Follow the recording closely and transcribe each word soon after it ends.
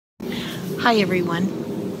Hi everyone.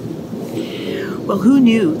 Well, who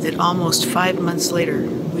knew that almost 5 months later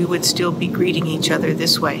we would still be greeting each other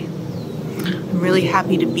this way? I'm really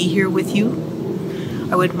happy to be here with you.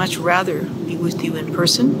 I would much rather be with you in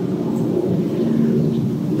person,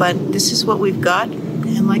 but this is what we've got,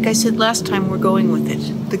 and like I said last time, we're going with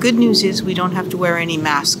it. The good news is we don't have to wear any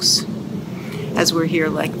masks as we're here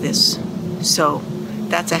like this, so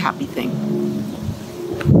that's a happy thing.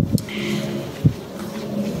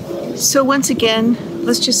 So once again,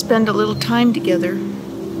 let's just spend a little time together,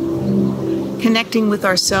 connecting with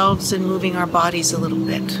ourselves and moving our bodies a little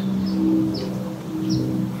bit.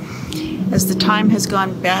 As the time has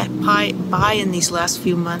gone by in these last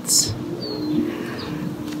few months,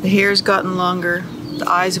 the hair's gotten longer, the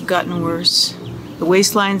eyes have gotten worse, the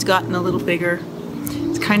waistline's gotten a little bigger.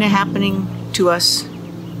 It's kind of happening to us,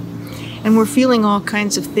 and we're feeling all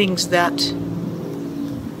kinds of things that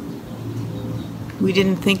we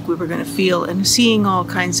didn't think we were going to feel, and seeing all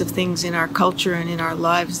kinds of things in our culture and in our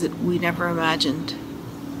lives that we never imagined.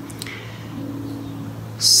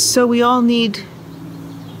 So we all need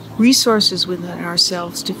resources within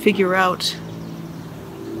ourselves to figure out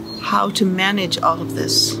how to manage all of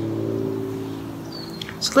this.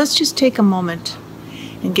 So let's just take a moment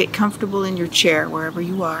and get comfortable in your chair wherever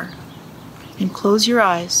you are, and close your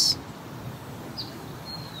eyes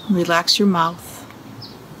and relax your mouth.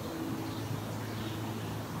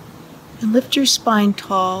 And lift your spine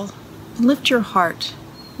tall, and lift your heart.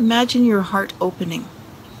 Imagine your heart opening.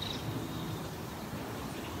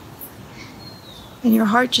 And your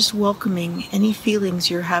heart just welcoming any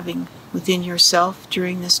feelings you're having within yourself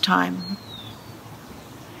during this time.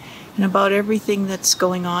 And about everything that's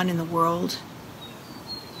going on in the world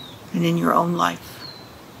and in your own life.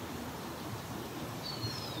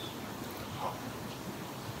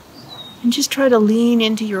 And just try to lean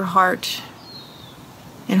into your heart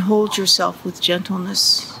and hold yourself with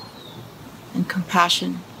gentleness and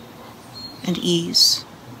compassion and ease.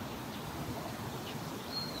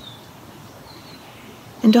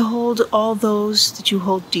 And to hold all those that you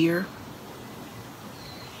hold dear,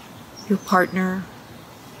 your partner,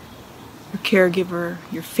 your caregiver,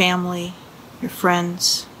 your family, your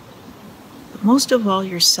friends, but most of all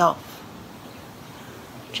yourself.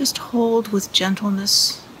 Just hold with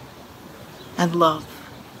gentleness and love.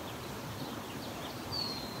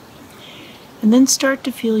 And then start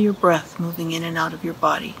to feel your breath moving in and out of your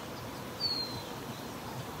body.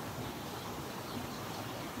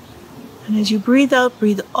 And as you breathe out,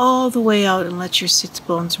 breathe all the way out and let your sits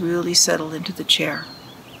bones really settle into the chair.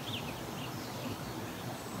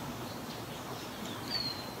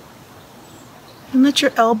 And let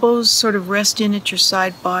your elbows sort of rest in at your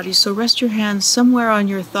side body. So rest your hands somewhere on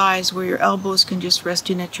your thighs where your elbows can just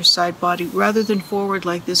rest in at your side body rather than forward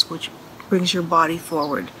like this, which brings your body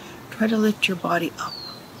forward. Try to lift your body up.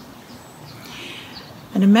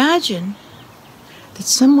 And imagine that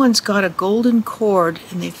someone's got a golden cord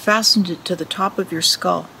and they've fastened it to the top of your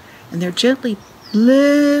skull, and they're gently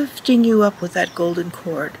lifting you up with that golden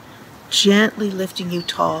cord, gently lifting you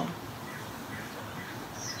tall.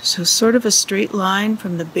 So sort of a straight line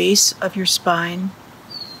from the base of your spine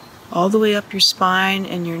all the way up your spine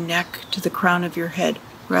and your neck to the crown of your head,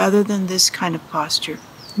 rather than this kind of posture.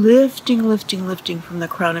 Lifting, lifting, lifting from the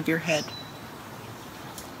crown of your head.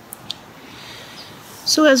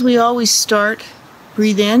 So as we always start,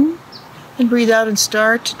 breathe in and breathe out and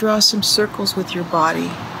start to draw some circles with your body.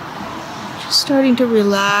 Just starting to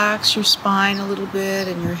relax your spine a little bit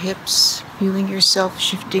and your hips, feeling yourself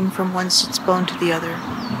shifting from one sits bone to the other.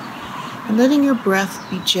 And letting your breath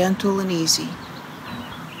be gentle and easy.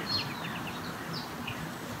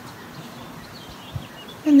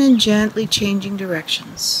 And then gently changing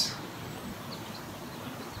directions.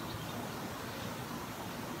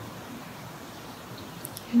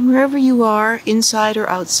 And wherever you are, inside or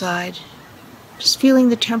outside, just feeling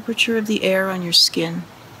the temperature of the air on your skin.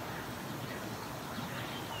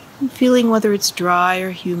 And feeling whether it's dry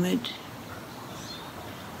or humid.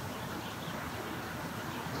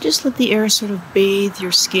 Just let the air sort of bathe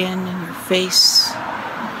your skin and your face.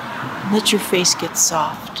 And let your face get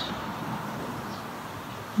soft.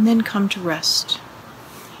 And then come to rest.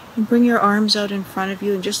 And bring your arms out in front of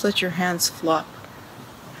you and just let your hands flop.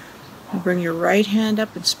 And bring your right hand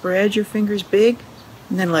up and spread your fingers big,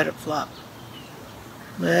 and then let it flop.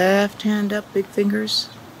 Left hand up, big fingers,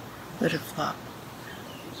 let it flop.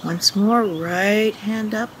 Once more, right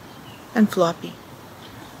hand up and floppy.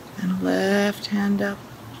 And left hand up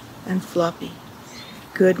and floppy.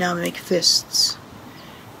 Good, now make fists.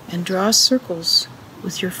 And draw circles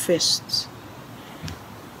with your fists.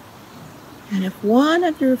 And if one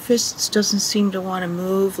of your fists doesn't seem to want to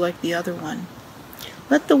move like the other one,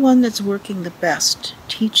 let the one that's working the best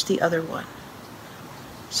teach the other one.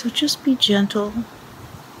 So just be gentle,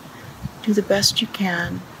 do the best you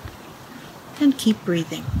can, and keep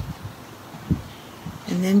breathing.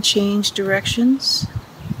 And then change directions.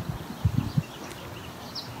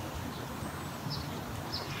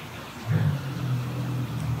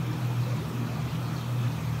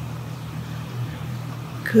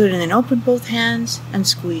 Good, and then open both hands and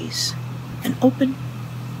squeeze. And open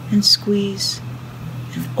and squeeze.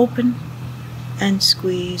 And open and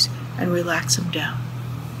squeeze. And relax them down.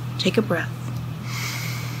 Take a breath.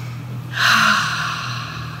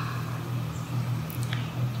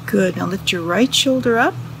 Good, now lift your right shoulder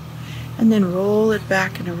up and then roll it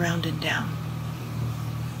back and around and down.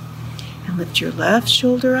 And lift your left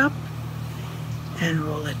shoulder up and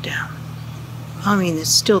roll it down. I mean, it's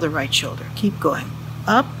still the right shoulder. Keep going.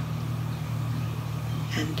 Up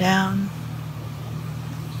and down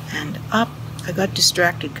and up. I got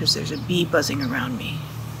distracted because there's a bee buzzing around me.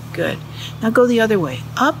 Good. Now go the other way.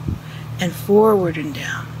 Up and forward and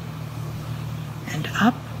down. And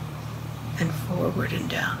up and forward and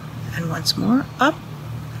down. And once more, up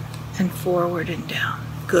and forward and down.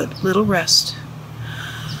 Good. Little rest.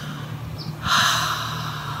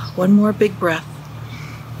 One more big breath.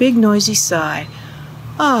 Big noisy sigh.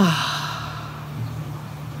 Ah.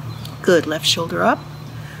 Good. Left shoulder up.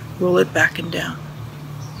 Roll it back and down.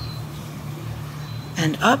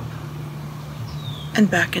 And up and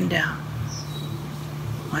back and down.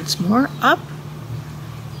 Once more, up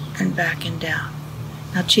and back and down.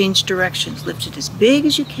 Now change directions. Lift it as big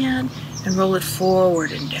as you can and roll it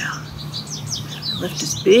forward and down. Lift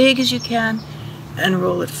as big as you can and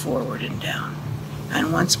roll it forward and down.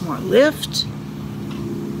 And once more, lift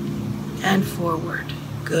and forward.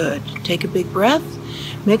 Good. Take a big breath.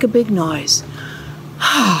 Make a big noise.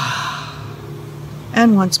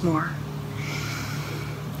 And once more.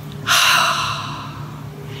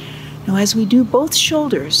 Now as we do both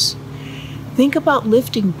shoulders, think about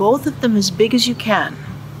lifting both of them as big as you can,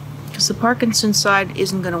 because the Parkinson side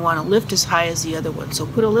isn't going to want to lift as high as the other one, so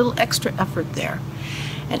put a little extra effort there.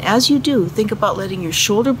 And as you do, think about letting your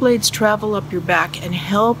shoulder blades travel up your back and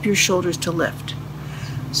help your shoulders to lift.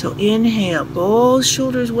 So inhale, both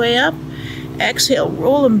shoulders way up. Exhale,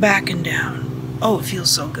 roll them back and down. Oh, it feels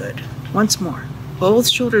so good. Once more, both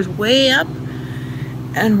shoulders way up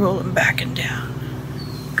and roll them back and down.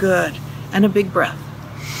 Good. And a big breath.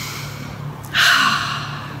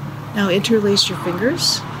 Now interlace your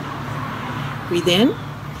fingers. Breathe in,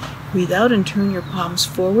 breathe out, and turn your palms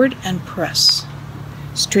forward and press.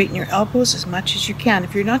 Straighten your elbows as much as you can.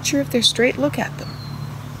 If you're not sure if they're straight, look at them.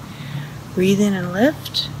 Breathe in and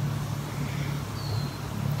lift.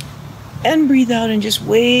 And breathe out and just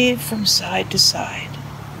wave from side to side,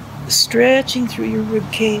 stretching through your rib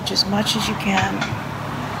cage as much as you can.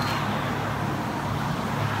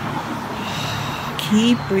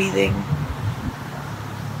 Keep breathing.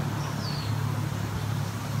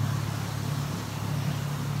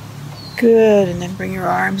 Good, and then bring your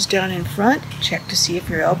arms down in front. Check to see if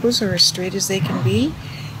your elbows are as straight as they can be.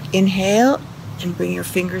 Inhale and bring your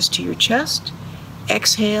fingers to your chest.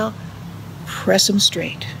 Exhale, press them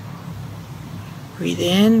straight. Breathe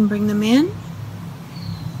in and bring them in.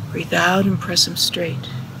 Breathe out and press them straight.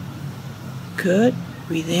 Good.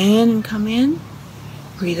 Breathe in and come in.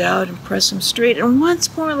 Breathe out and press them straight. And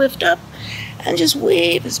once more, lift up and just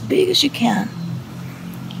wave as big as you can.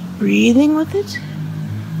 Breathing with it.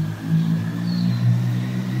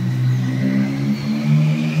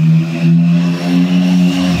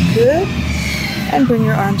 Good. And bring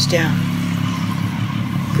your arms down.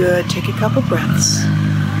 Good. Take a couple breaths.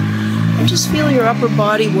 And just feel your upper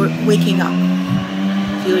body waking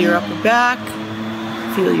up. Feel your upper back.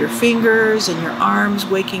 Feel your fingers and your arms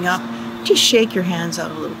waking up. Just shake your hands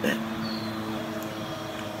out a little bit.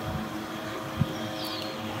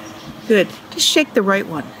 Good. Just shake the right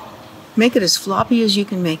one. Make it as floppy as you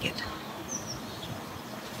can make it.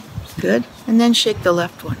 Good. And then shake the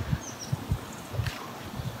left one.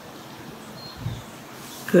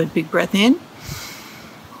 Good. Big breath in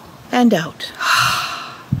and out.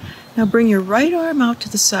 Now bring your right arm out to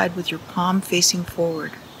the side with your palm facing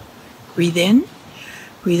forward. Breathe in,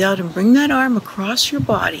 breathe out, and bring that arm across your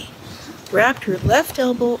body. Wrap your left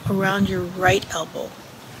elbow around your right elbow.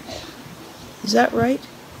 Is that right?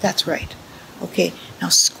 That's right. Okay, now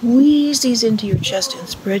squeeze these into your chest and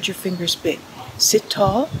spread your fingers big. Sit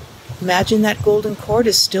tall. Imagine that golden cord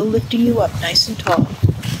is still lifting you up nice and tall.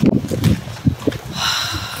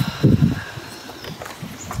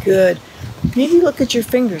 Good. Maybe look at your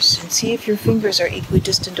fingers and see if your fingers are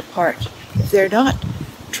equidistant apart. If they're not,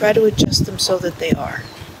 try to adjust them so that they are.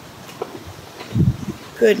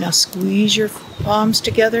 Good. Now squeeze your palms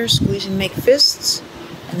together, squeeze and make fists,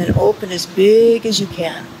 and then open as big as you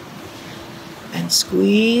can. And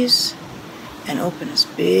squeeze and open as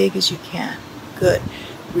big as you can. Good.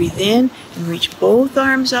 Breathe in and reach both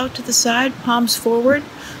arms out to the side, palms forward.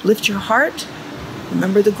 Lift your heart.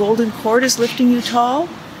 Remember the golden cord is lifting you tall.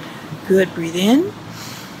 Good. Breathe in.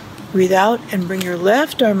 Breathe out and bring your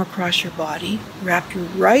left arm across your body. Wrap your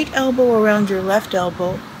right elbow around your left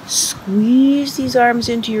elbow. Squeeze these arms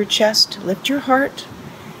into your chest. Lift your heart.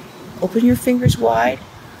 Open your fingers wide.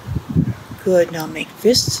 Good. Now make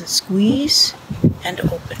fists and squeeze and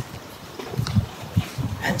open.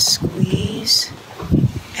 And squeeze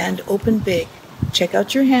and open big. Check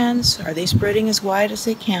out your hands. Are they spreading as wide as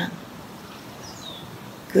they can?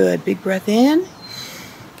 Good. Big breath in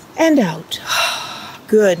and out.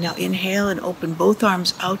 Good. Now inhale and open both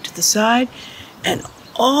arms out to the side and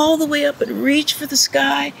all the way up and reach for the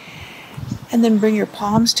sky. And then bring your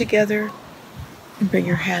palms together and bring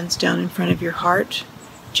your hands down in front of your heart.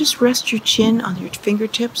 Just rest your chin on your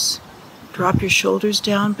fingertips. Drop your shoulders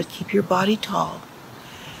down, but keep your body tall.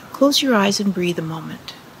 Close your eyes and breathe a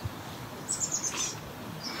moment.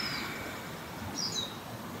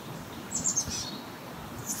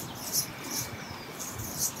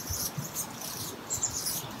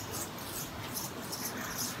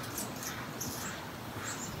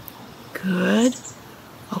 Good.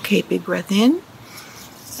 Okay, big breath in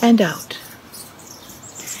and out.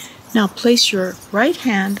 Now place your right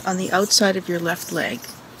hand on the outside of your left leg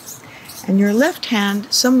and your left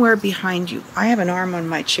hand somewhere behind you. I have an arm on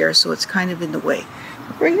my chair, so it's kind of in the way.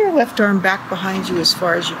 Bring your left arm back behind you as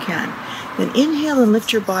far as you can. Then inhale and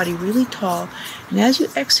lift your body really tall. And as you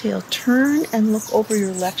exhale, turn and look over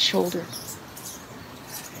your left shoulder.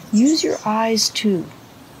 Use your eyes too.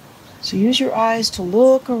 So use your eyes to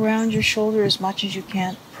look around your shoulder as much as you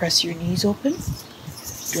can. Press your knees open.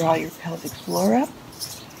 Draw your pelvic floor up.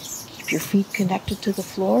 Keep your feet connected to the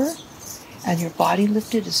floor and your body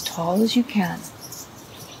lifted as tall as you can.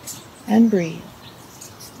 And breathe.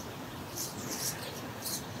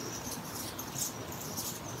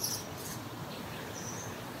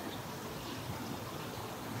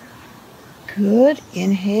 Good.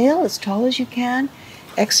 Inhale as tall as you can.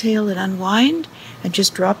 Exhale and unwind. And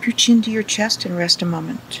just drop your chin to your chest and rest a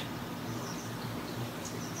moment.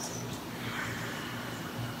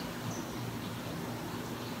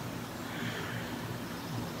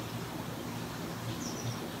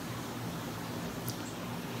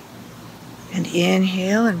 And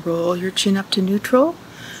inhale and roll your chin up to neutral.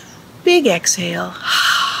 Big exhale.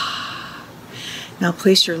 Now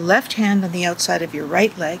place your left hand on the outside of your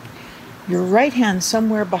right leg. Your right hand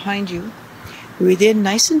somewhere behind you. Breathe in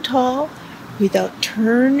nice and tall. Breathe out,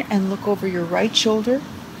 turn and look over your right shoulder.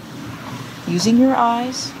 Using your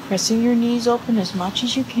eyes, pressing your knees open as much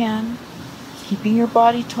as you can. Keeping your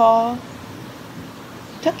body tall.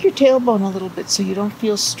 Tuck your tailbone a little bit so you don't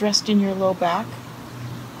feel stressed in your low back.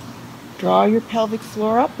 Draw your pelvic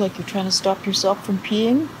floor up like you're trying to stop yourself from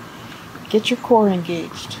peeing. Get your core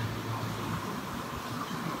engaged.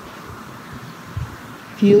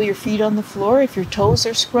 Feel your feet on the floor. If your toes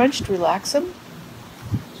are scrunched, relax them.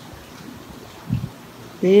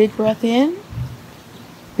 Big breath in,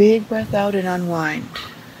 big breath out and unwind.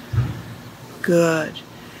 Good.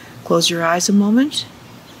 Close your eyes a moment.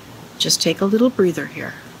 Just take a little breather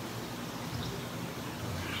here.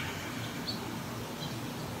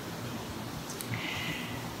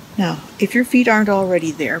 Now, if your feet aren't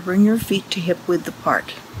already there, bring your feet to hip width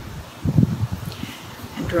apart.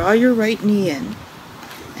 And draw your right knee in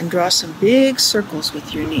and draw some big circles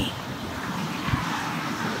with your knee.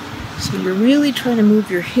 So you're really trying to move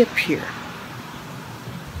your hip here.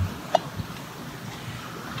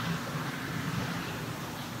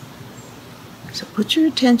 So put your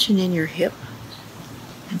attention in your hip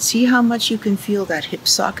and see how much you can feel that hip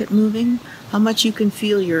socket moving, how much you can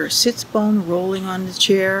feel your sits bone rolling on the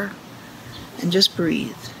chair, and just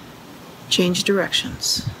breathe. Change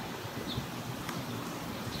directions.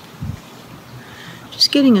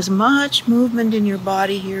 Just getting as much movement in your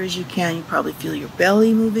body here as you can. You probably feel your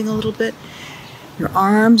belly moving a little bit. Your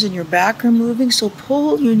arms and your back are moving, so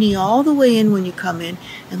pull your knee all the way in when you come in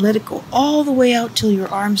and let it go all the way out till your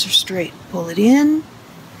arms are straight. Pull it in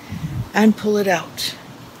and pull it out.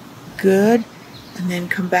 Good. And then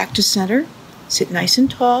come back to center. Sit nice and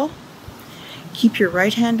tall. Keep your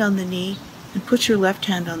right hand on the knee and put your left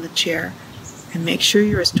hand on the chair and make sure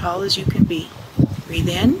you're as tall as you can be. Breathe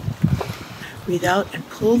in. Breathe out and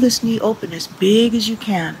pull this knee open as big as you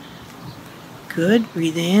can. Good.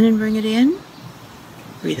 Breathe in and bring it in.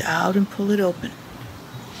 Breathe out and pull it open.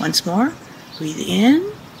 Once more, breathe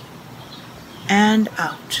in and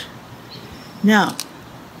out. Now,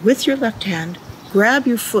 with your left hand, grab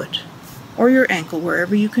your foot or your ankle,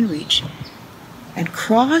 wherever you can reach, and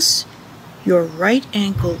cross your right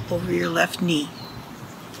ankle over your left knee.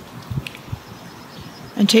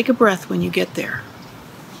 And take a breath when you get there.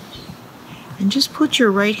 And just put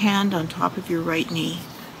your right hand on top of your right knee.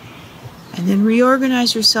 And then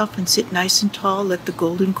reorganize yourself and sit nice and tall. Let the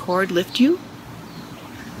golden cord lift you.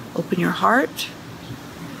 Open your heart.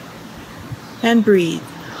 And breathe.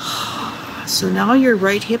 So now your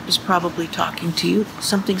right hip is probably talking to you.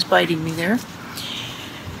 Something's biting me there.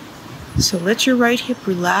 So let your right hip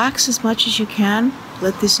relax as much as you can.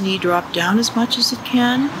 Let this knee drop down as much as it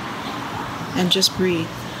can. And just breathe.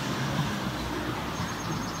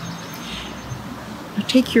 Now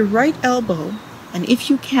take your right elbow, and if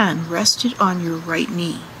you can, rest it on your right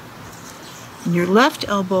knee. And your left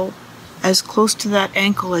elbow as close to that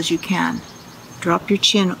ankle as you can. Drop your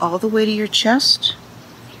chin all the way to your chest.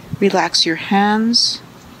 Relax your hands.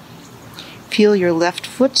 Feel your left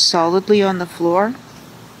foot solidly on the floor.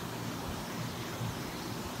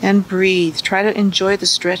 And breathe. Try to enjoy the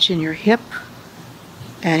stretch in your hip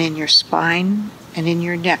and in your spine and in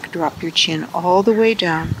your neck. Drop your chin all the way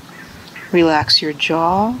down. Relax your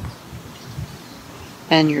jaw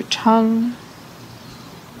and your tongue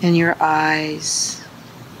and your eyes.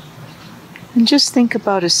 And just think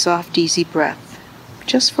about a soft, easy breath,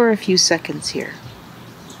 just for a few seconds here.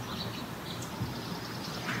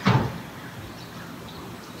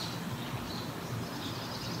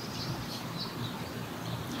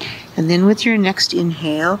 And then with your next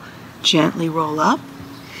inhale, gently roll up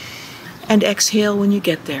and exhale when you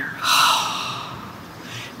get there.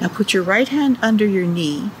 Now put your right hand under your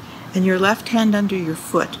knee and your left hand under your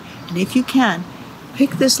foot. And if you can,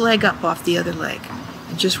 pick this leg up off the other leg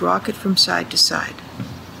and just rock it from side to side.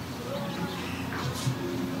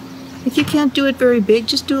 If you can't do it very big,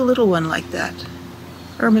 just do a little one like that.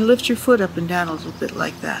 Or lift your foot up and down a little bit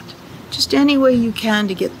like that. Just any way you can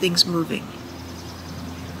to get things moving.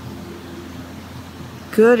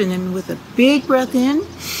 Good, and then with a big breath in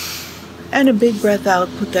and a big breath out,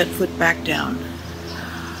 put that foot back down.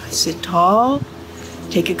 Sit tall,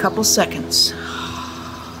 take a couple seconds.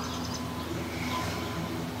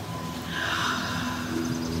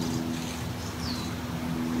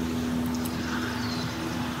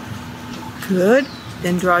 Good,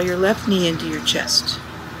 then draw your left knee into your chest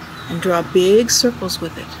and draw big circles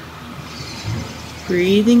with it.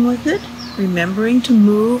 Breathing with it, remembering to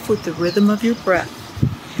move with the rhythm of your breath.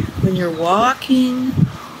 When you're walking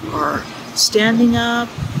or standing up,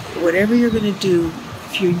 whatever you're going to do,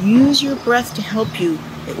 if you use your breath to help you,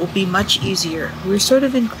 it will be much easier. We're sort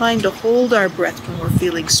of inclined to hold our breath when we're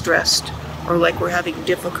feeling stressed or like we're having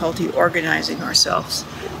difficulty organizing ourselves.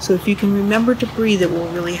 So if you can remember to breathe, it will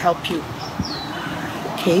really help you.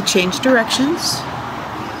 Okay, change directions.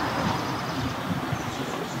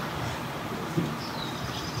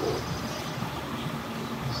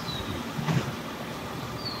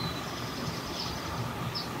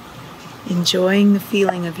 Enjoying the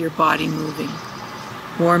feeling of your body moving,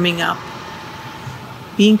 warming up,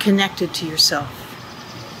 being connected to yourself.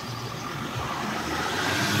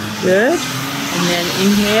 Good. And then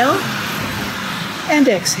inhale and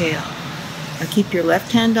exhale. Now keep your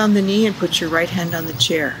left hand on the knee and put your right hand on the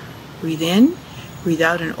chair. Breathe in, breathe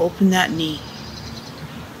out and open that knee.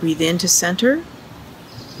 Breathe in to center,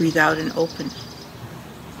 breathe out and open.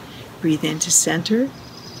 Breathe in to center,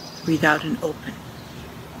 breathe out and open.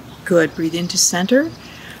 Good. Breathe into center.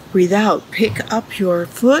 Breathe out. Pick up your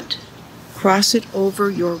foot, cross it over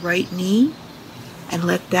your right knee, and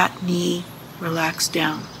let that knee relax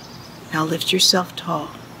down. Now lift yourself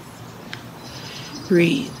tall.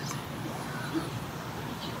 Breathe.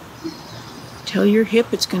 Tell your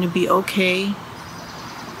hip it's going to be okay.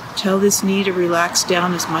 Tell this knee to relax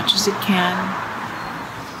down as much as it can.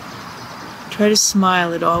 Try to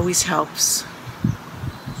smile. It always helps.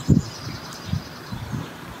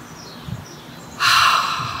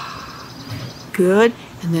 Good,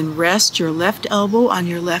 and then rest your left elbow on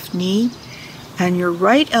your left knee and your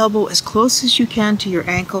right elbow as close as you can to your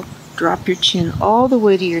ankle. Drop your chin all the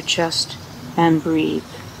way to your chest and breathe.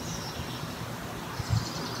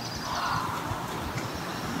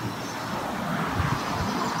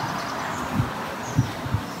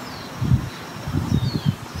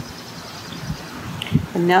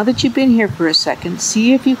 And now that you've been here for a second,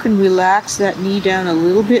 see if you can relax that knee down a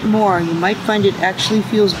little bit more. You might find it actually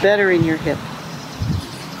feels better in your hip.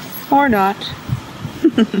 Or not.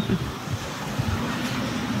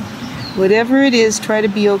 Whatever it is, try to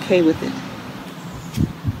be okay with it.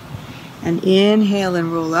 And inhale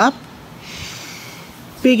and roll up.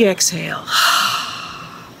 Big exhale.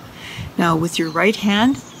 Now with your right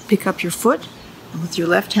hand, pick up your foot, and with your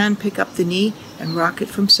left hand, pick up the knee and rock it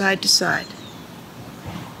from side to side.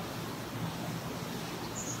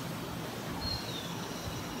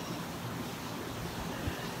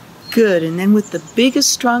 Good, and then with the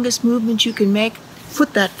biggest, strongest movement you can make,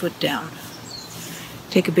 put that foot down.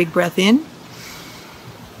 Take a big breath in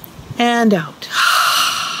and out.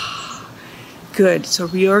 Good, so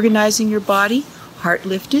reorganizing your body, heart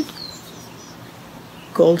lifted,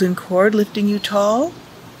 golden cord lifting you tall,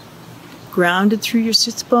 grounded through your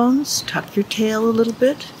sits bones, tuck your tail a little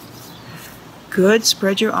bit. Good,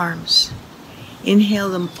 spread your arms. Inhale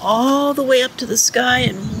them all the way up to the sky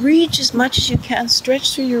and reach as much as you can.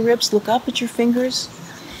 Stretch through your ribs, look up at your fingers.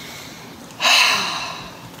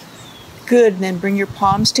 Good, and then bring your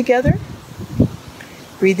palms together.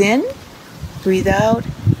 Breathe in, breathe out,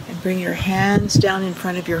 and bring your hands down in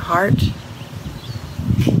front of your heart.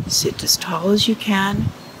 Sit as tall as you can.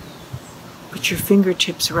 Put your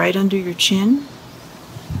fingertips right under your chin.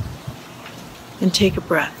 And take a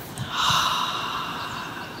breath.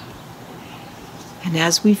 And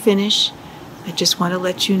as we finish, I just want to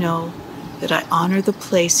let you know that I honor the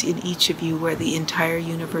place in each of you where the entire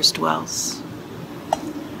universe dwells.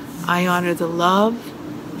 I honor the love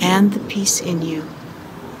and the peace in you.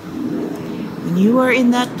 When you are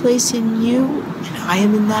in that place in you, and I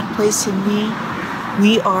am in that place in me,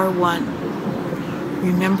 we are one.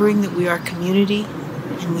 Remembering that we are community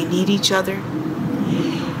and we need each other.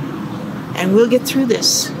 And we'll get through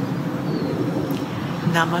this.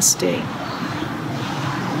 Namaste.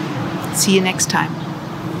 See you next time.